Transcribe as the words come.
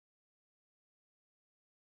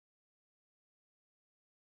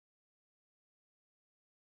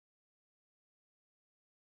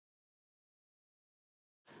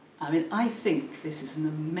I mean, I think this is an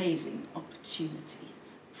amazing opportunity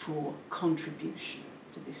for contribution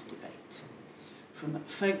to this debate from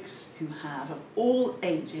folks who have, of all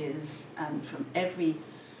ages and from every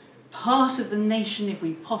part of the nation, if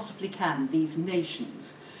we possibly can, these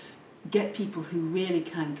nations, get people who really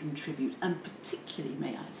can contribute. And particularly,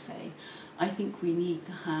 may I say, I think we need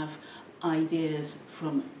to have ideas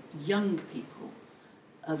from young people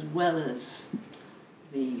as well as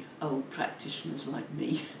the old practitioners like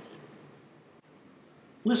me.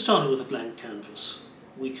 We're starting with a blank canvas.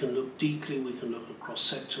 We can look deeply, we can look across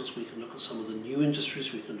sectors, we can look at some of the new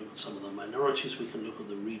industries, we can look at some of the minorities, we can look at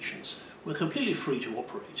the regions. We're completely free to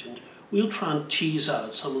operate, and we'll try and tease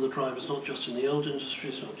out some of the drivers, not just in the old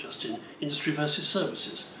industries, not just in industry versus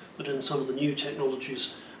services, but in some of the new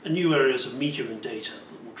technologies and new areas of media and data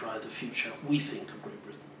that will drive the future, we think, of Great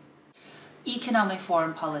Britain. Economic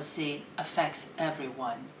foreign policy affects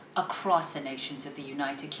everyone across the nations of the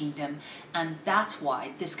United Kingdom, and that's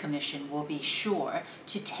why this Commission will be sure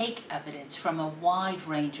to take evidence from a wide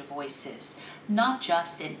range of voices, not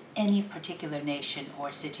just in any particular nation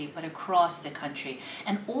or city, but across the country,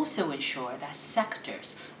 and also ensure that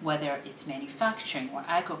sectors, whether it's manufacturing or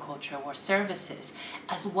agriculture or services,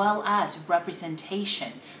 as well as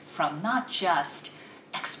representation from not just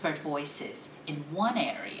expert voices in one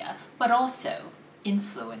area, but also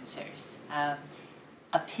influencers,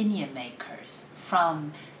 opinion makers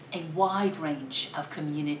from a wide range of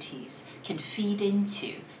communities can feed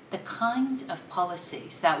into the kind of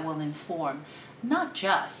policies that will inform not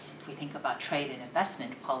just, if we think about trade and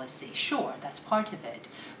investment policy, sure, that's part of it,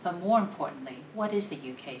 but more importantly, what is the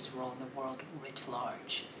UK's role in the world writ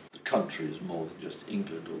large? The country is more than just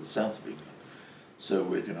England or the south of England. So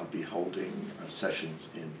we're going to be holding sessions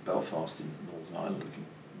in Belfast in Northern Ireland, looking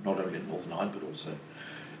not only at Northern Ireland but also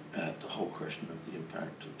at the whole question of the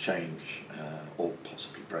impact of change or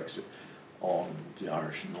possibly Brexit on the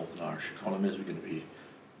Irish and Northern Irish economies. We're going to be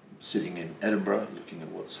sitting in Edinburgh, looking at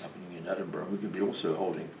what's happening in Edinburgh. We're going to be also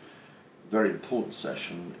holding a very important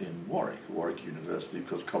session in Warwick University,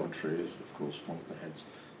 because Coventry is, of course, one of the head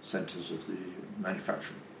centres of the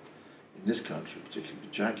manufacturing in this country, particularly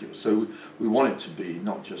the Jaguar. So we want it to be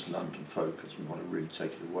not just London focused, we want to really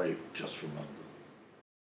take it away just from London.